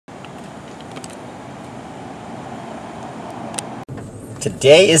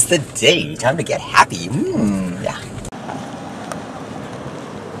Today is the day. Time to get happy. Yeah.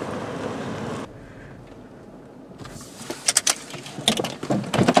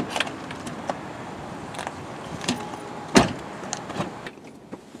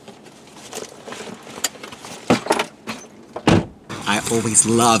 I always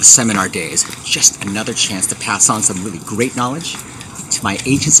love seminar days. Just another chance to pass on some really great knowledge to my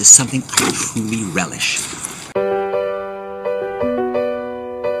agents is something I truly relish.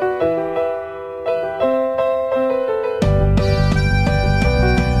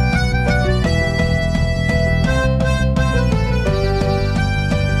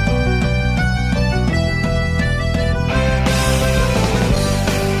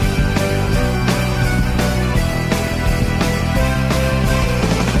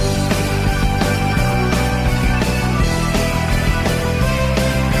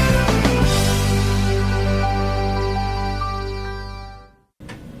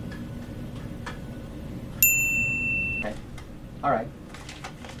 All right.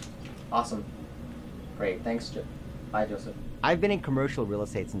 Awesome. Great. Thanks, Bye, Joseph. I've been in commercial real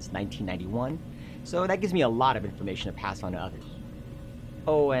estate since 1991, so that gives me a lot of information to pass on to others.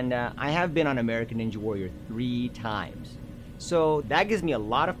 Oh, and I have been on American Ninja Warrior 3 times, so that gives me a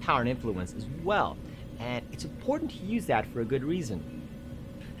lot of power and influence as well, and it's important to use that for a good reason.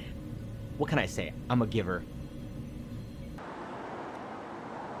 What can I say? I'm a giver.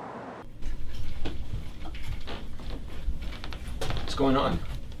 What's going on?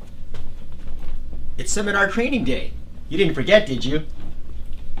 It's seminar training day. You didn't forget, did you?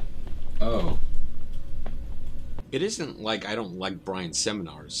 Oh. It isn't like I don't like Brian's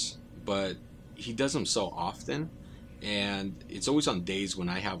seminars, but he does them so often, and it's always on days when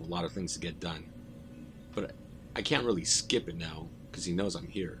I have a lot of things to get done. But I can't really skip it now, because he knows I'm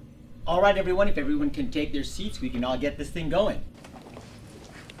here. All right, everyone, if everyone can take their seats, we can all get this thing going.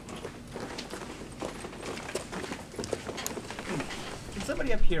 Can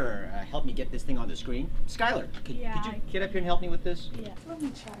somebody up here help me get this thing on the screen? Skylar, could you get up here and help me with this? Yeah, let me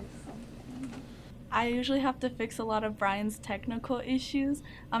try something. I usually have to fix a lot of Brian's technical issues.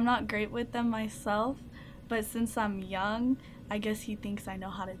 I'm not great with them myself, but since I'm young, I guess he thinks I know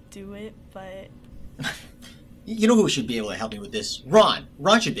how to do it, but... You know who should be able to help me with this? Ron.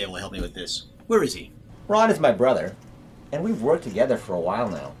 Ron should be able to help me with this. Where is he? Ron is my brother, and we've worked together for a while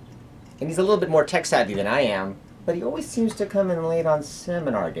now. And he's a little bit more tech savvy than I am, but he always seems to come in late on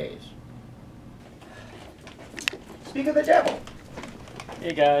seminar days. Speak of the devil.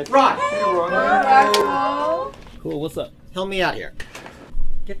 Hey guys. Ron! Hey, Ron. Cool, what's up? Help me out here.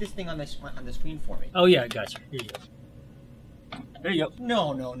 Get this thing on the screen for me. Oh yeah, gotcha. Here you go. There you go.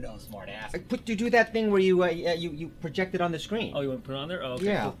 No, smart ass. Put you do that thing where you project it on the screen. Oh, you want to put it on there? Oh, okay.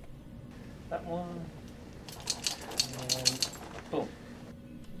 Yeah. Cool. That one. And boom.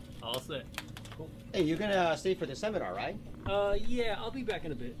 All set. Cool. Hey, you're gonna stay for the seminar, right? Yeah, I'll be back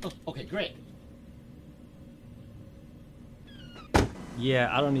in a bit. Oh, okay, great.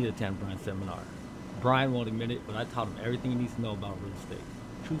 Yeah, I don't need to attend Brian's seminar. Brian won't admit it, but I taught him everything he needs to know about real estate.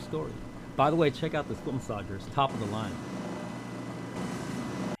 True story. By the way, check out this foot massager. It's top of the line.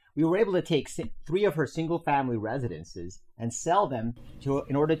 We were able to take 3 of her single-family residences and sell them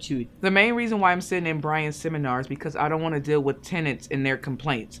in order to... The main reason why I'm sitting in Brian's seminar is because I don't want to deal with tenants and their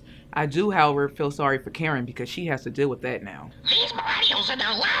complaints. I do, however, feel sorry for Karen because she has to deal with that now. These millennials and their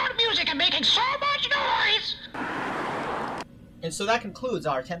loud music and making so much noise! And so that concludes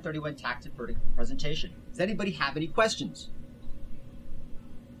our 1031 tax and verdict presentation. Does anybody have any questions?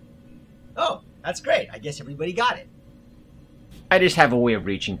 Oh, that's great. I guess everybody got it. I just have a way of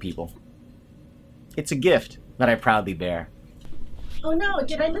reaching people. It's a gift that I proudly bear. Oh no,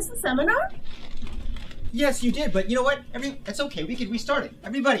 did I miss the seminar? Yes, you did, but you know what? It's okay. We can restart it.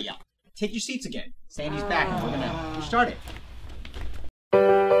 Everybody, take your seats again. Sandy's back, and we're gonna restart it.